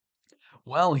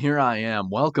Well, here I am.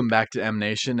 Welcome back to M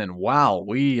Nation, and wow,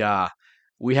 we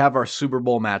have our Super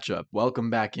Bowl matchup. Welcome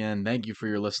back in. Thank you for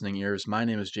your listening ears. My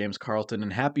name is James Carlton,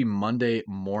 and happy Monday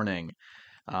morning.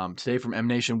 Today from M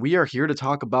Nation, we are here to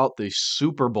talk about the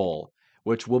Super Bowl,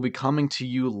 which will be coming to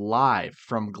you live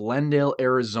from Glendale,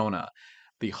 Arizona,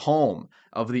 the home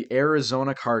of the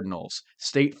Arizona Cardinals,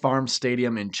 State Farm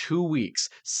Stadium in 2 weeks,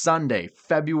 Sunday,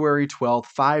 February 12th,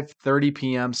 5:30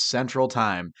 p.m. Central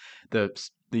Time.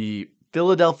 The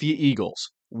Philadelphia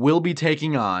Eagles will be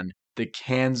taking on the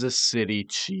Kansas City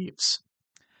Chiefs.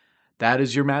 That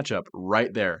is your matchup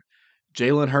right there.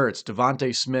 Jalen Hurts,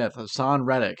 Devontae Smith, Hassan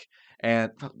Reddick,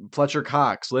 and Fletcher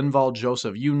Cox, Linval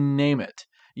Joseph, you name it.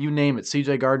 You name it.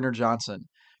 CJ Gardner Johnson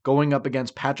going up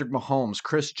against Patrick Mahomes,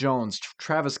 Chris Jones,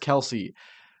 Travis Kelsey,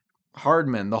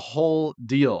 Hardman, the whole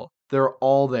deal. They're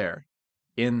all there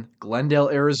in Glendale,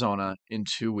 Arizona in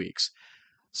 2 weeks.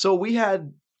 So we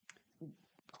had,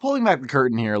 pulling back the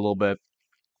curtain here a little bit,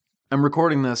 I'm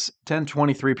recording this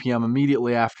 10:23 p.m.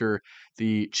 immediately after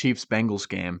the Chiefs Bengals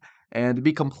game. And to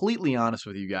be completely honest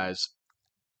with you guys,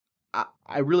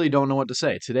 I really don't know what to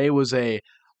say. Today was a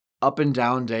up and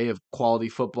down day of quality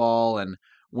football and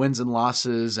wins and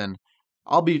losses, and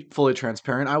I'll be fully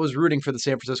transparent. I was rooting for the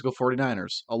San Francisco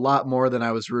 49ers a lot more than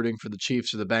I was rooting for the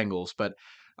Chiefs or the Bengals, but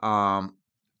um,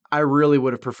 I really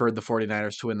would have preferred the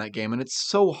 49ers to win that game. And it's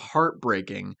so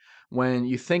heartbreaking when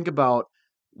you think about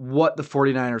what the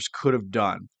 49ers could have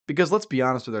done. Because let's be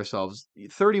honest with ourselves,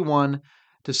 31-7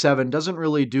 doesn't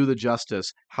really do the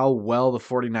justice how well the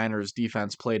 49ers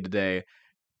defense played today,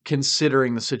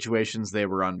 considering the situations they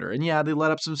were under. And yeah, they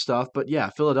let up some stuff, but yeah,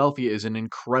 Philadelphia is an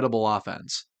incredible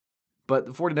offense. But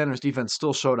the 49ers defense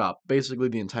still showed up basically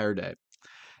the entire day.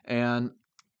 And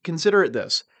consider it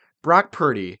this: Brock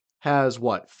Purdy has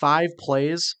what, 5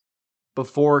 plays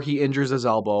before he injures his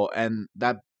elbow, and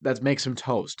that makes him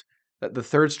toast. That the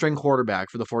third string quarterback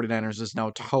for the 49ers is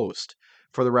now toast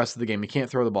for the rest of the game. He can't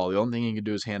throw the ball. The only thing he can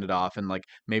do is hand it off and like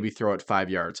maybe throw it 5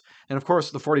 yards. And of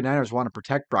course, the 49ers want to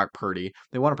protect Brock Purdy.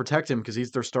 They want to protect him because he's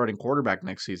their starting quarterback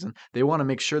next season. They want to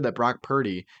make sure that Brock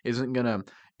Purdy isn't going to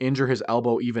injure his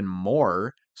elbow even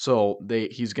more. So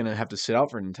he's going to have to sit out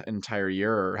for an entire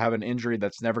year or have an injury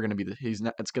that's never going to be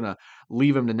it's going to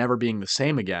leave him to never being the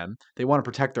same again. They want to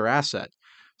protect their asset.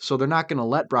 So they're not going to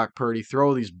let Brock Purdy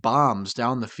throw these bombs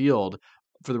down the field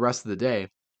for the rest of the day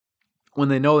when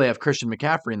they know they have Christian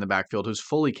McCaffrey in the backfield who's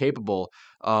fully capable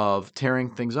of tearing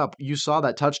things up. You saw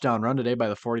that touchdown run today by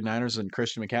the 49ers and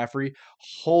Christian McCaffrey.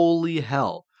 Holy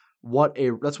hell.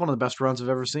 That's one of the best runs I've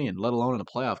ever seen, let alone in a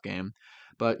playoff game.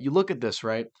 But you look at this,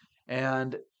 right?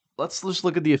 And let's just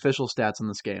look at the official stats in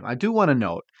this game. I do want to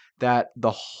note that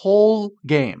the whole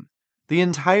game, the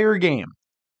entire game,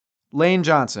 Lane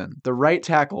Johnson, the right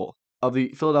tackle of the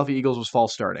Philadelphia Eagles, was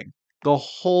false starting the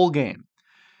whole game.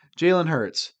 Jalen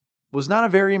Hurts was not a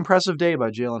very impressive day by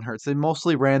Jalen Hurts. They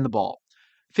mostly ran the ball.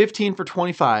 15 for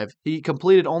 25. He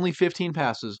completed only 15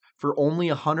 passes for only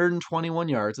 121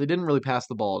 yards. They didn't really pass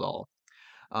the ball at all.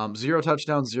 Zero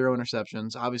touchdowns, zero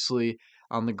interceptions. Obviously,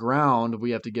 on the ground,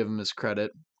 we have to give him his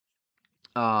credit.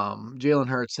 Jalen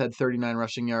Hurts had 39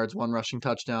 rushing yards, one rushing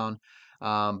touchdown.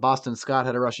 Boston Scott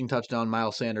had a rushing touchdown.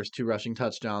 Miles Sanders, 2 rushing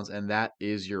touchdowns, and that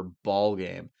is your ball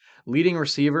game. Leading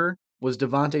receiver was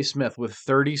Devontae Smith with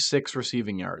 36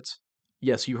 receiving yards.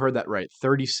 Yes, you heard that right,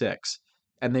 36.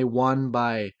 And they won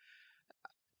by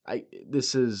I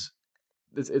this is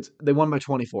it's they won by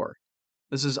 24.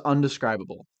 This is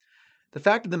undescribable. The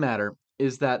fact of the matter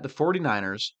is that the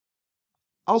 49ers,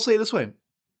 I'll say it this way,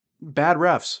 bad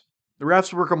refs. The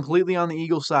refs were completely on the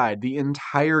Eagles' side the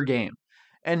entire game.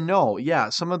 And no, yeah,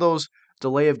 some of those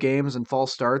delay of games and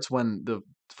false starts when the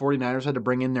 49ers had to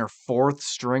bring in their fourth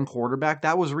string quarterback,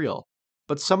 that was real.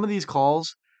 But some of these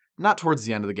calls, not towards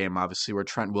the end of the game, obviously, where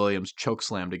Trent Williams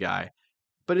chokeslammed a guy,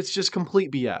 but it's just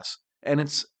complete BS. And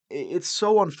it's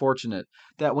so unfortunate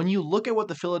that when you look at what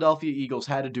the Philadelphia Eagles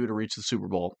had to do to reach the Super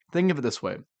Bowl, think of it this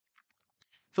way.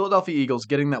 Philadelphia Eagles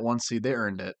getting that 1 seed, they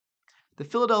earned it. The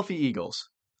Philadelphia Eagles,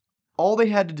 all they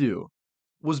had to do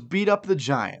was beat up the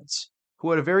Giants, who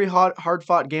had a very hard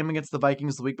fought game against the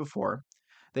Vikings the week before.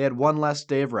 They had one less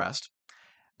day of rest.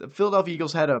 The Philadelphia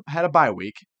Eagles had a bye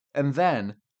week, and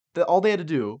then all they had to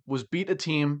do was beat a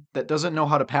team that doesn't know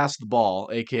how to pass the ball,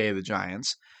 aka the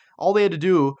Giants. All they had to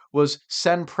do was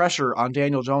send pressure on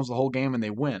Daniel Jones the whole game, and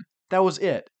they win. That was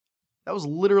it. That was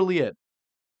literally it.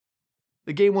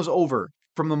 The game was over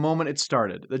from the moment it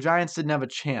started. The Giants didn't have a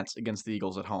chance against the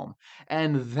Eagles at home.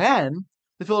 And then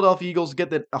the Philadelphia Eagles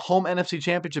get a home NFC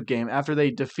Championship game after they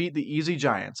defeat the easy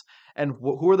Giants. And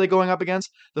who are they going up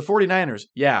against? The 49ers.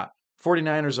 Yeah,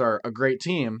 49ers are a great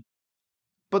team,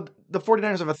 But the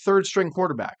 49ers have a third string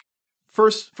quarterback.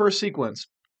 First sequence.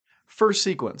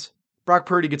 Brock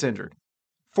Purdy gets injured.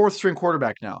 Fourth string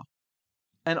quarterback now.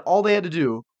 And all they had to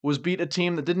do was beat a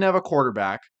team that didn't have a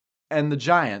quarterback and the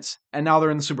Giants, and now they're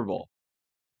in the Super Bowl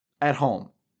at home.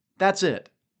 That's it.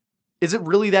 Is it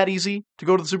really that easy to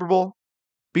go to the Super Bowl?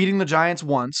 Beating the Giants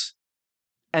once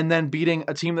and then beating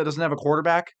a team that doesn't have a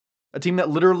quarterback? A team that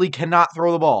literally cannot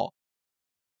throw the ball.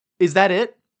 Is that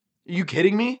it? Are you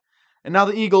kidding me? And now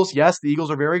the Eagles, yes, the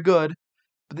Eagles are very good,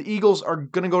 but the Eagles are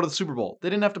going to go to the Super Bowl. They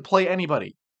didn't have to play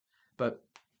anybody. But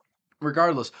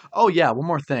regardless, oh yeah, one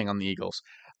more thing on the Eagles.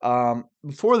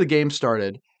 Before the game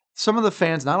started, some of the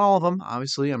fans, not all of them,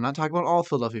 obviously, I'm not talking about all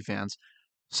Philadelphia fans.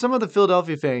 Some of the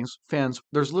Philadelphia fans,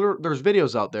 there's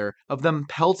videos out there of them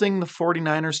pelting the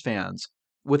 49ers fans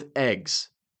with eggs.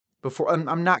 Before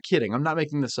I'm not kidding, I'm not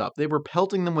making this up. They were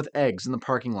pelting them with eggs in the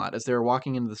parking lot as they were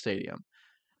walking into the stadium.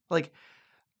 Like,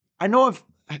 I know I've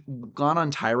gone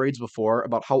on tirades before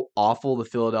about how awful the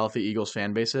Philadelphia Eagles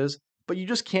fan base is, but you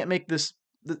just can't make this.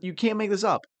 You can't make this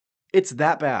up. It's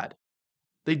that bad.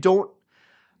 They don't.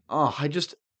 Oh, I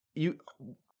just you.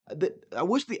 I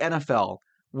wish the NFL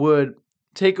would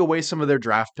take away some of their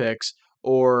draft picks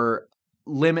or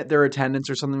limit their attendance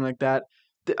or something like that.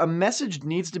 A message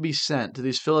needs to be sent to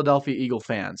these Philadelphia Eagle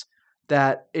fans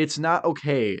that it's not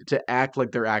okay to act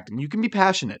like they're acting. You can be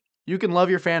passionate. You can love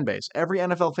your fan base. Every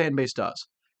NFL fan base does.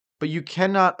 But you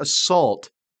cannot assault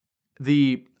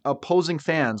the opposing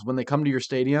fans when they come to your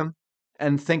stadium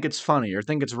and think it's funny or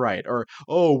think it's right or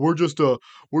oh we're just a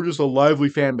lively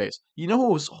fan base. You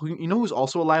know who's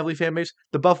also a lively fan base?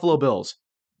 The Buffalo Bills.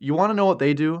 You want to know what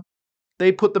they do?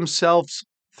 They put themselves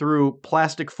through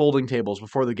plastic folding tables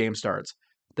before the game starts.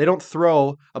 They don't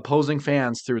throw opposing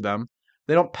fans through them.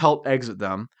 They don't pelt eggs at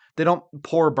them. They don't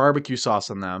pour barbecue sauce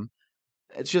on them.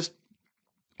 It's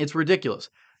it's ridiculous.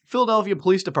 Philadelphia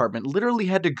Police Department literally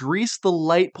had to grease the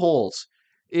light poles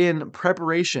in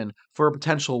preparation for a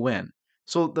potential win.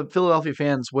 So the Philadelphia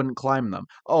fans wouldn't climb them.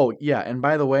 Oh, yeah, and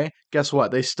by the way, guess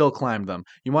what? They still climbed them.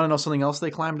 You want to know something else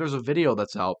they climbed? There's a video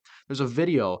that's out. There's a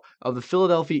video of the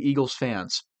Philadelphia Eagles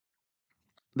fans.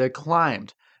 They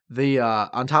climbed the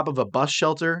on top of a bus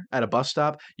shelter at a bus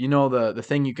stop. You know the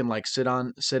thing you can like sit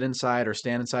inside or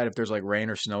stand inside if there's like rain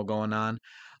or snow going on.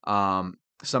 Um,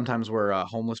 Sometimes where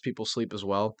homeless people sleep as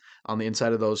well on the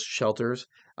inside of those shelters.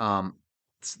 Um,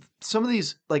 some of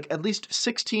these, like at least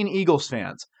 16 Eagles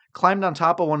fans, climbed on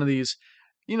top of one of these,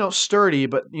 sturdy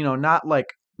but not like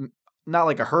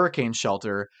a hurricane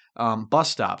shelter bus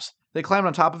stops. They climbed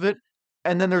on top of it,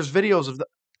 and then there's videos of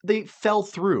they fell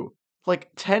through. Like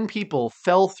 10 people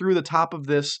fell through the top of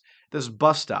this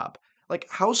bus stop. Like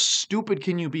how stupid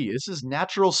can you be? This is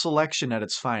natural selection at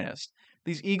its finest.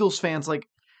 These Eagles fans like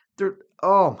they're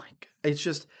oh my god, it's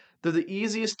just they're the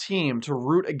easiest team to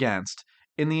root against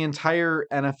in the entire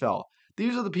NFL.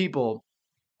 These are the people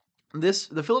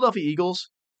the Philadelphia Eagles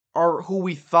are who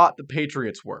we thought the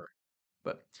Patriots were.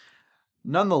 But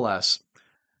nonetheless,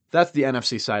 that's the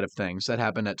NFC side of things. That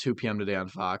happened at 2 p.m. today on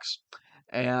Fox.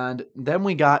 And then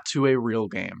we got to a real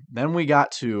game. Then we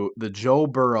got to the Joe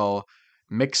Burrow,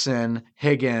 Mixon,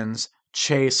 Higgins,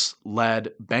 Chase led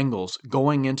Bengals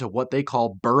going into what they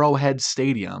call Burrowhead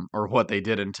Stadium, or what they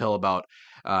did until about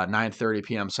 9:30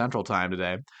 p.m. Central Time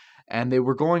today. And they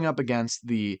were going up against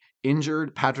the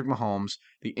injured Patrick Mahomes,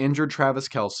 the injured Travis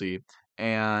Kelce,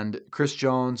 and Chris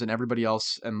Jones and everybody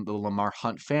else and the Lamar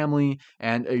Hunt family,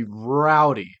 and a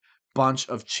rowdy bunch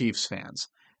of Chiefs fans.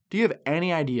 Do you have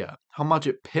any idea how much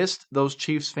it pissed those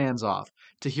Chiefs fans off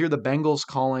to hear the Bengals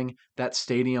calling that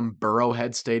stadium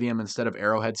Burrowhead Stadium instead of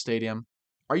Arrowhead Stadium?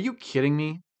 Are you kidding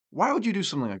me? Why would you do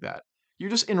something like that? You're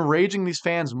just enraging these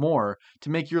fans more to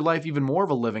make your life even more of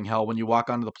a living hell when you walk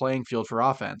onto the playing field for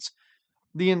offense.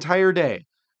 The entire day,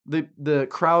 the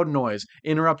crowd noise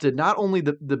interrupted not only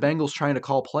the Bengals trying to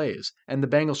call plays and the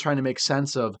Bengals trying to make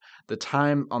sense of the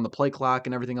time on the play clock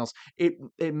and everything else. It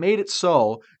made it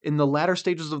so in the latter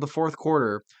stages of the fourth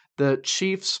quarter, the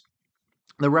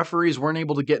referees weren't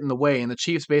able to get in the way, and the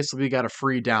Chiefs basically got a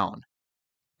free down.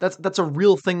 That's a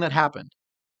real thing that happened.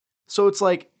 So it's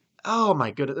like, oh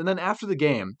my goodness. And then after the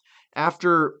game,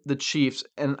 after the Chiefs,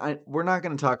 and we're not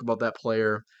going to talk about that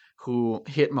player who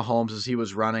hit Mahomes as he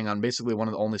was running on basically one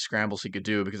of the only scrambles he could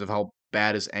do because of how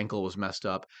bad his ankle was messed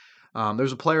up.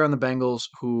 There's a player on the Bengals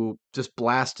who just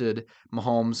blasted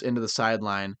Mahomes into the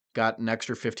sideline, got an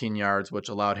extra 15 yards, which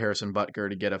allowed Harrison Butker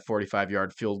to get a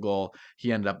 45-yard field goal.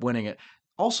 He ended up winning it.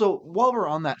 Also, while we're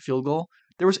on that field goal,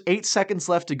 there was 8 seconds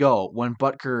left to go when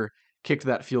Butker kicked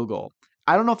that field goal.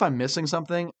 I don't know if I'm missing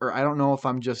something, or I don't know if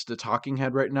I'm just a talking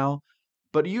head right now,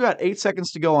 but you got 8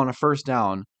 seconds to go on a first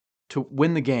down to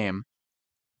win the game,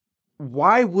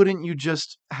 why wouldn't you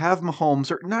just have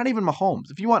Mahomes, or not even Mahomes,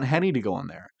 if you want Henny to go in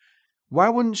there, why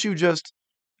wouldn't you just,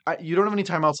 you don't have any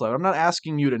timeouts left. I'm not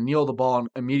asking you to kneel the ball and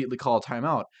immediately call a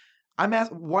timeout. I'm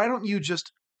asking, why don't you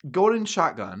just go in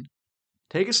shotgun,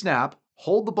 take a snap,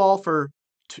 hold the ball for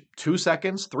 2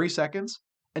 seconds, 3 seconds,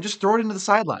 and just throw it into the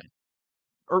sideline?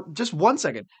 Or just 1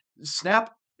 second.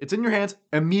 Snap, it's in your hands,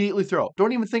 immediately throw.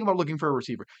 Don't even think about looking for a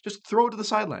receiver. Just throw it to the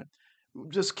sideline.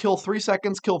 Just kill 3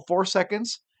 seconds, kill 4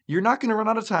 seconds. You're not going to run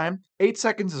out of time. 8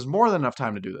 seconds is more than enough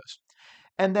time to do this.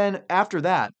 And then after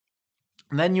that,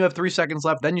 then you have 3 seconds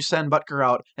left. Then you send Butker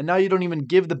out, and now you don't even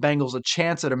give the Bengals a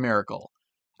chance at a miracle.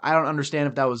 I don't understand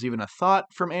if that was even a thought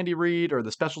from Andy Reid or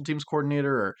the special teams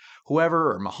coordinator or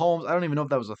whoever or Mahomes. I don't even know if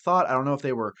that was a thought. I don't know if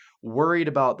they were worried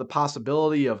about the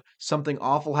possibility of something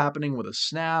awful happening with a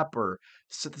snap or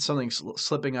something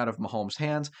slipping out of Mahomes'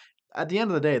 hands. At the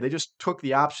end of the day, they just took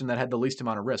the option that had the least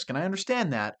amount of risk. And I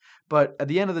understand that. But at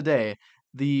the end of the day,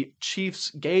 the Chiefs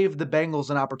gave the Bengals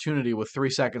an opportunity with 3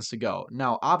 seconds to go.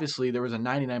 Now, obviously, there was a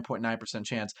 99.9%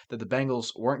 chance that the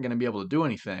Bengals weren't going to be able to do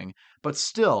anything, but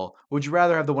still, would you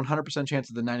rather have the 100% chance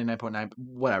of the 99.9,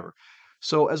 whatever?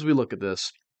 So as we look at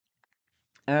this,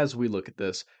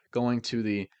 going to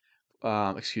the,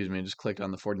 excuse me, I just clicked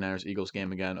on the 49ers Eagles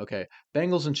game again. Okay,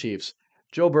 Bengals and Chiefs.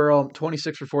 Joe Burrow,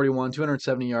 26 for 41,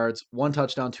 270 yards, one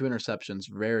touchdown, two interceptions.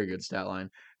 Very good stat line.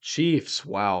 Chiefs,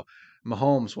 wow.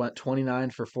 Mahomes went 29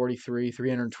 for 43,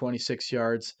 326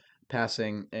 yards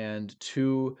passing, and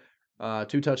two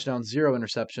touchdowns, zero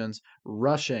interceptions.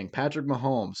 Rushing, Patrick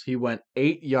Mahomes, he went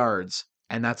 8 yards,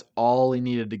 and that's all he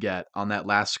needed to get on that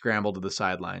last scramble to the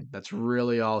sideline. That's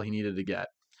really all he needed to get.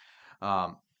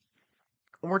 Um,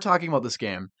 when we're talking about this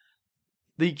game,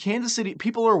 the Kansas City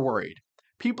people are worried.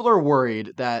 People are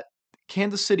worried that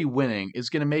Kansas City winning is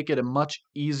going to make it a much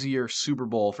easier Super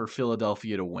Bowl for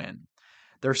Philadelphia to win.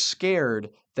 They're scared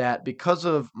that because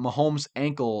of Mahomes'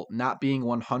 ankle not being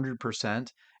 100%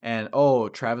 and, oh,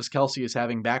 Travis Kelce is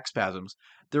having back spasms,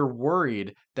 they're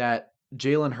worried that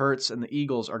Jalen Hurts and the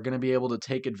Eagles are going to be able to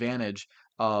take advantage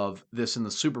of this in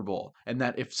the Super Bowl. And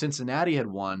that if Cincinnati had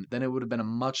won, then it would have been a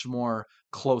much more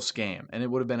close game and it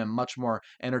would have been a much more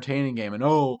entertaining game. And,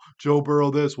 oh, Joe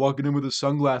Burrow this, walking in with his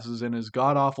sunglasses and his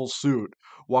god awful suit,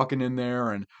 walking in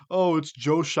there, and, oh, it's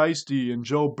Joe Shiesty and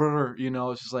Joe Burr.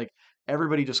 It's just like,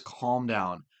 everybody just calm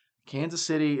down. Kansas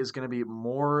City is going to be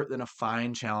more than a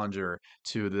fine challenger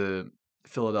to the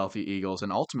Philadelphia Eagles.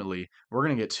 And ultimately, we're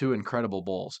going to get two incredible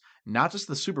bowls. Not just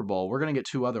the Super Bowl, we're going to get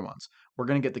two other ones. We're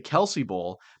going to get the Kelce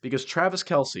Bowl because Travis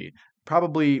Kelce,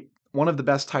 probably one of the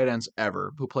best tight ends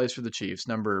ever, who plays for the Chiefs,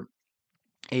 number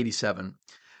 87.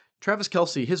 Travis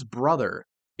Kelce, his brother,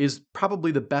 is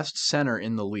probably the best center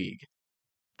in the league.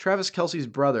 Travis Kelce's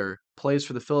brother plays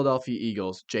for the Philadelphia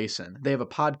Eagles, Jason. They have a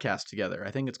podcast together.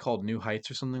 I think it's called New Heights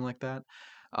or something like that.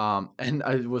 And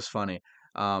it was funny.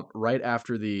 Right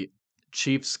after the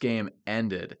Chiefs game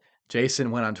ended,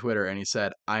 Jason went on Twitter and he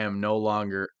said, "I am no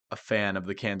longer a fan of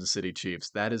the Kansas City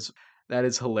Chiefs." That is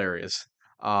hilarious.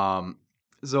 Um,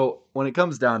 so when it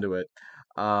comes down to it,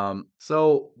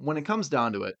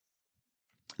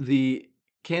 the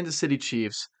Kansas City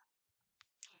Chiefs,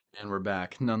 and we're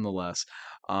back nonetheless.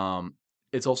 Um,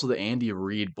 it's also the Andy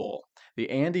Reid Bowl. The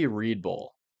Andy Reid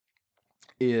Bowl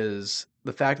is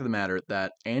the fact of the matter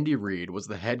that Andy Reid was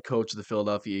the head coach of the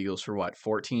Philadelphia Eagles for what,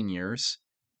 14 years?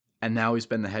 And now he's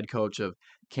been the head coach of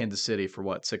Kansas City for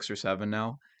what, 6 or 7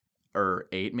 now? Or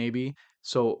 8 maybe?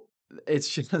 So it's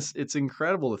just, it's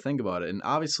incredible to think about it. And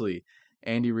obviously,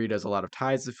 Andy Reid has a lot of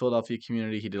ties to the Philadelphia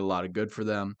community. He did a lot of good for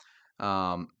them.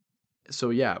 Um,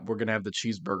 so yeah, we're gonna have the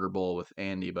cheeseburger bowl with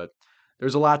Andy, but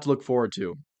there's a lot to look forward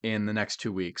to in the next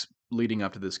 2 weeks leading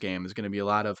up to this game. There's gonna be a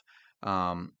lot of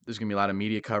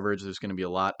media coverage. There's gonna be a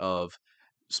lot of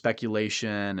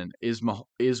speculation, and is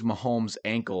Mahomes'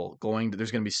 ankle going to?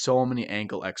 There's gonna be so many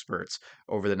ankle experts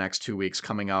over the next 2 weeks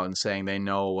coming out and saying they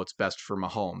know what's best for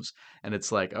Mahomes, and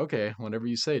it's like, okay, whatever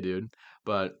you say, dude.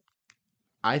 But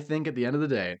I think at the end of the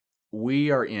day,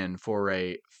 we are in for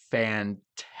a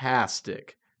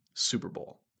fantastic Super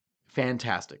Bowl.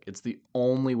 Fantastic. It's the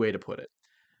only way to put it.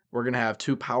 We're going to have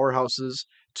two powerhouses,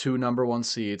 two number one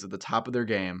seeds at the top of their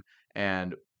game,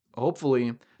 and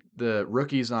hopefully the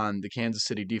rookies on the Kansas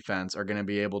City defense are going to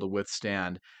be able to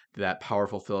withstand that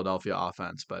powerful Philadelphia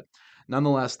offense. But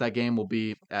nonetheless, that game will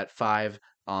be at 5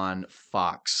 on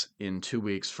Fox in 2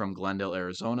 weeks from Glendale,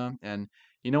 Arizona. And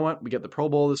you know what? We get the Pro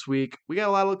Bowl this week. We got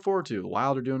a lot to look forward to. The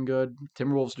Wild are doing good.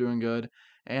 Timberwolves doing good.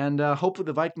 And hopefully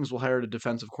the Vikings will hire a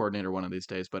defensive coordinator one of these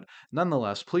days. But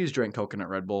nonetheless, please drink coconut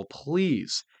Red Bull.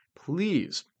 Please,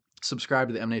 please subscribe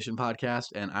to the M Nation podcast,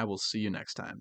 and I will see you next time.